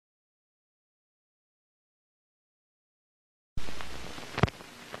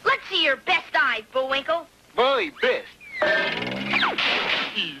me your best eyes, Bullwinkle. My best.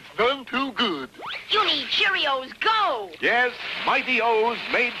 He's none too good. You need Cheerios Go! Yes, mighty O's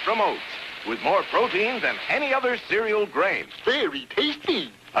made from oats, with more protein than any other cereal grain. Very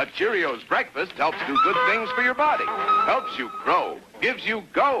tasty. A Cheerios breakfast helps do good things for your body, helps you grow, gives you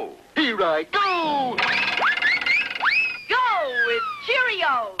go. Here I go. Go with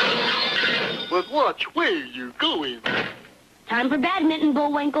Cheerios! But watch where you're going. Time for badminton,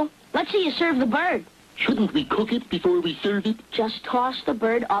 Bullwinkle. Let's see you serve the bird. Shouldn't we cook it before we serve it? Just toss the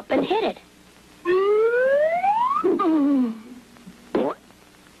bird up and hit it.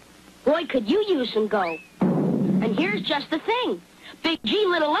 Boy, could you use some go. And here's just the thing. Big G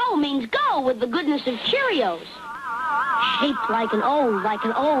little O means go with the goodness of Cheerios. Shaped like an O, like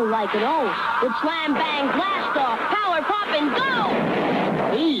an O, like an O. With slam, bang, blast off, power, pop, and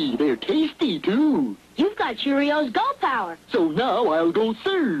go! Hey, they're tasty, too. You've got Cheerios Go power. So now I'll go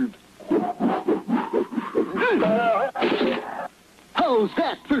serve. How's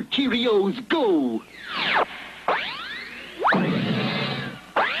that for Cheerios Go?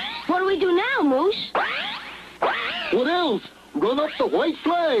 What do we do now, Moose? What else? Run up the white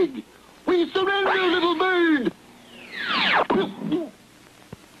flag. We surrender, little bird.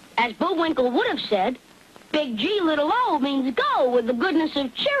 As Bullwinkle would have said, Big G little O means go with the goodness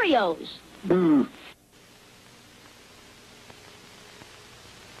of Cheerios.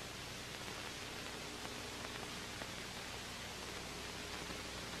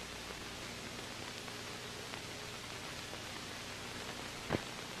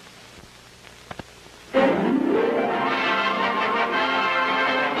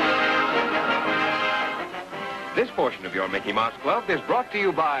 This portion of your Mickey Mouse Club is brought to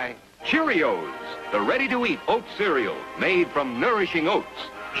you by Cheerios, the ready-to-eat oat cereal made from nourishing oats,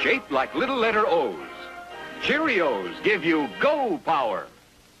 shaped like little letter O's. Cheerios give you go power.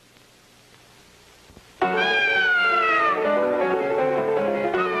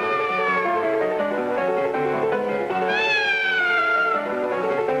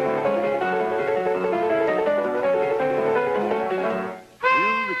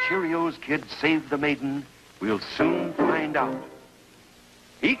 Will the Cheerios Kid save the Maiden? We'll soon find out.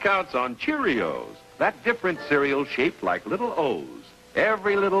 He counts on Cheerios, that different cereal shaped like little O's.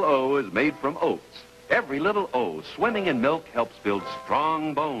 Every little O is made from oats. Every little O swimming in milk helps build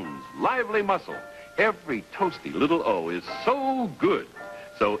strong bones, lively muscle. Every toasty little O is so good.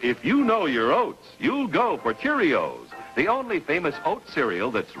 So if you know your oats, you'll go for Cheerios, the only famous oat cereal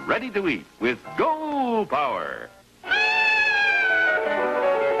that's ready to eat with go power.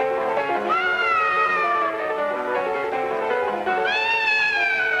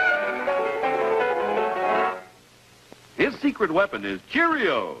 His secret weapon is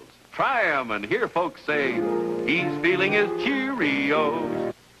Cheerios. Try 'em and hear folks say, he's feeling his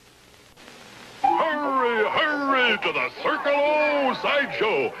Cheerios. Hurry, hurry to the Circle O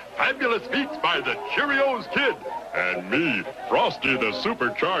Sideshow. Fabulous feats by the Cheerios Kid. And me, Frosty the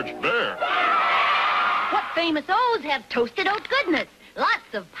Supercharged Bear. What famous O's have toasted oat goodness?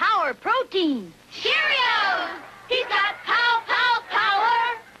 Lots of power protein. Cheerios! He's got pow, pow,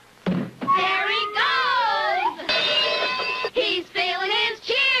 power. There he goes! He's feeling his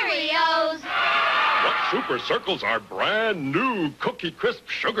Cheerios. What super circles are brand new Cookie Crisp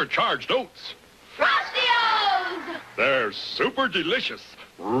sugar-charged oats? Frosty O's! They're super delicious,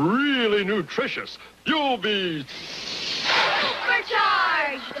 really nutritious. You'll be...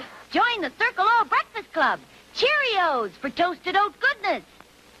 Supercharged! Join the Circle O Breakfast Club. Cheerios for toasted oat goodness.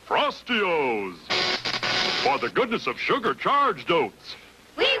 Frosty O's for the goodness of sugar-charged oats.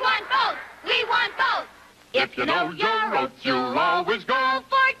 We want both! We want both! If you know your oats, you'll always go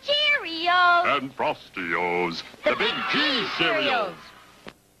for Cheerios. And Frosty O's, the Big G cereals.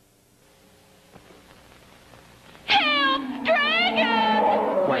 Help,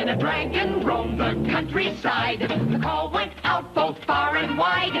 Dragon! When a dragon roamed the countryside, the call went out both far and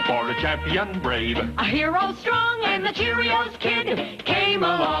wide. For a champion brave, A hero strong, and the Cheerios Kid came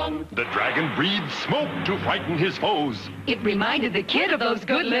along. the dragon breathed smoke to frighten his foes. It reminded the kid of those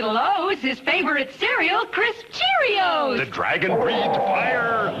good little O's, his favorite cereal, Crisp Cheerios. The dragon breathed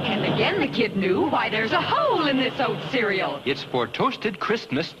fire. And again the kid knew why there's a hole in this oat cereal. It's for toasted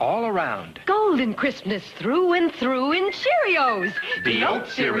crispness all around. Golden crispness through and through in Cheerios. The oat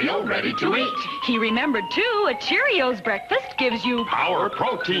cereal ready to eat. He remembered, too, a Cheerios breakfast gives you Power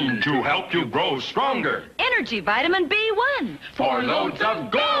protein to help you grow stronger. energy vitamin B1 For loads of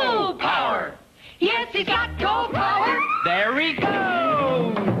go power. Yes, he's got go power. There he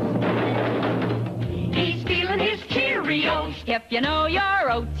goes! He's feeling his Cheerios. If you know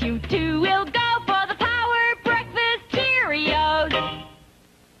your oats, you too. will go for the Power Breakfast Cheerios.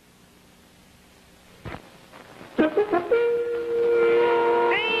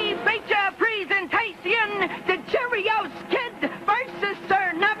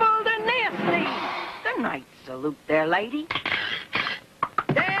 Salute there, lady.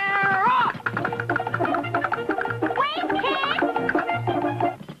 They're off! Wait, kid!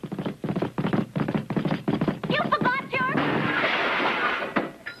 You forgot your...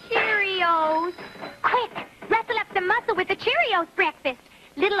 Cheerios. Quick, rustle up some muscle with the Cheerios breakfast.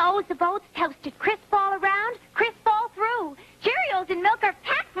 Little O's of oats toasted crisp all around, crisp all through. Cheerios and milk are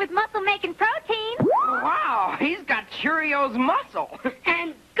packed with muscle-making protein. Wow, he's got Cheerios muscle.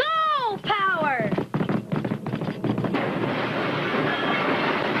 And go power!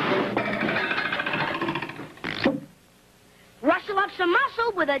 Rustle up some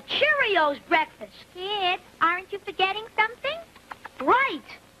muscle with a Cheerios breakfast. Kid, aren't you forgetting something? Right.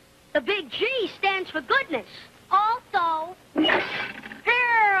 The big G stands for goodness. Also,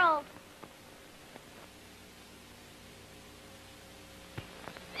 girls.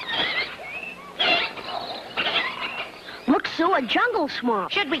 Look, Sue, a jungle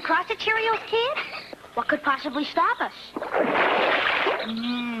swamp. Should we cross the Cheerios, Kid? What could possibly stop us?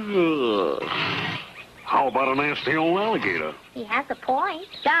 How about a nasty old alligator? He has a point.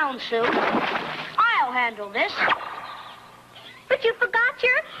 Down, Sue. I'll handle this. But you forgot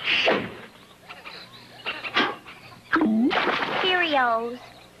your... Cheerios.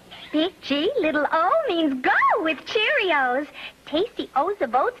 Big G, little O means go with Cheerios. Tasty O's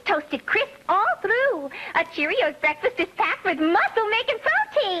of oats toasted crisp all through. A Cheerios breakfast is packed with muscle-making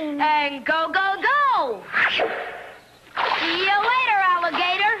protein. And go, go, go! See you later,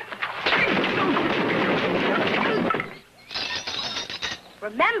 alligator.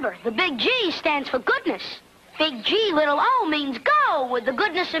 Remember, the big G stands for goodness. Big G, little O means go with the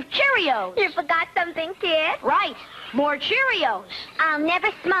goodness of Cheerios. You forgot something, kid? Right. More Cheerios. I'll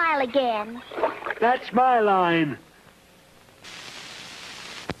never smile again. That's my line.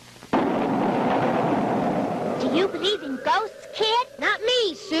 Do you believe in ghosts, kid? Not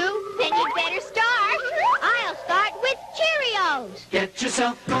me, Sue. Then you'd better start. I'll start with Cheerios. Get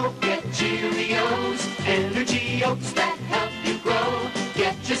yourself go, get Cheerios. Energy oats that help you grow.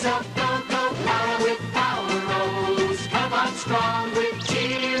 Get yourself go, go, power with Power O's. Come on strong with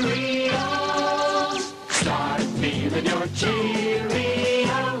Cheerios. Start feeling your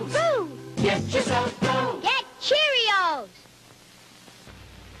Cheerios. Boo! Get yourself go. Get Cheerios.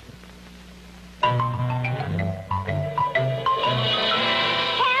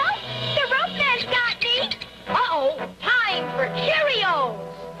 Help! The rope man's got me. Uh-oh, time for Cheerios.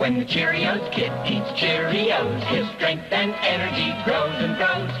 When the Cheerios Kid eats Cheerios, his strength and energy grows and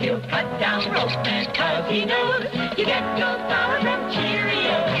grows. He'll cut down rope man 'cause he knows you get no power from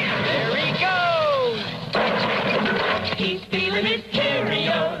Cheerios. There he goes! He's feeling his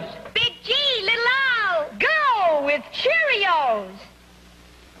Cheerios. Big G, little O. Go with Cheerios.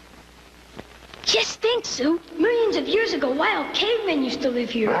 Just think, Sue. Millions of years ago, wild cavemen used to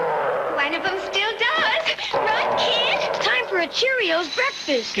live here. One of them still does. Run, kid. It's time for a Cheerios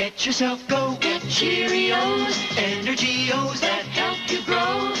breakfast. Get yourself go, get Cheerios. Energy O's that help you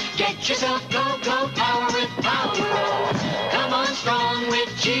grow. Get yourself go, go, power with Power O's. Come on strong with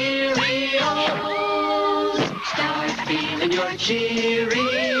Cheerios. Start feeling your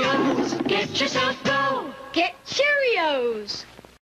Cheerios. Get yourself go. Get Cheerios.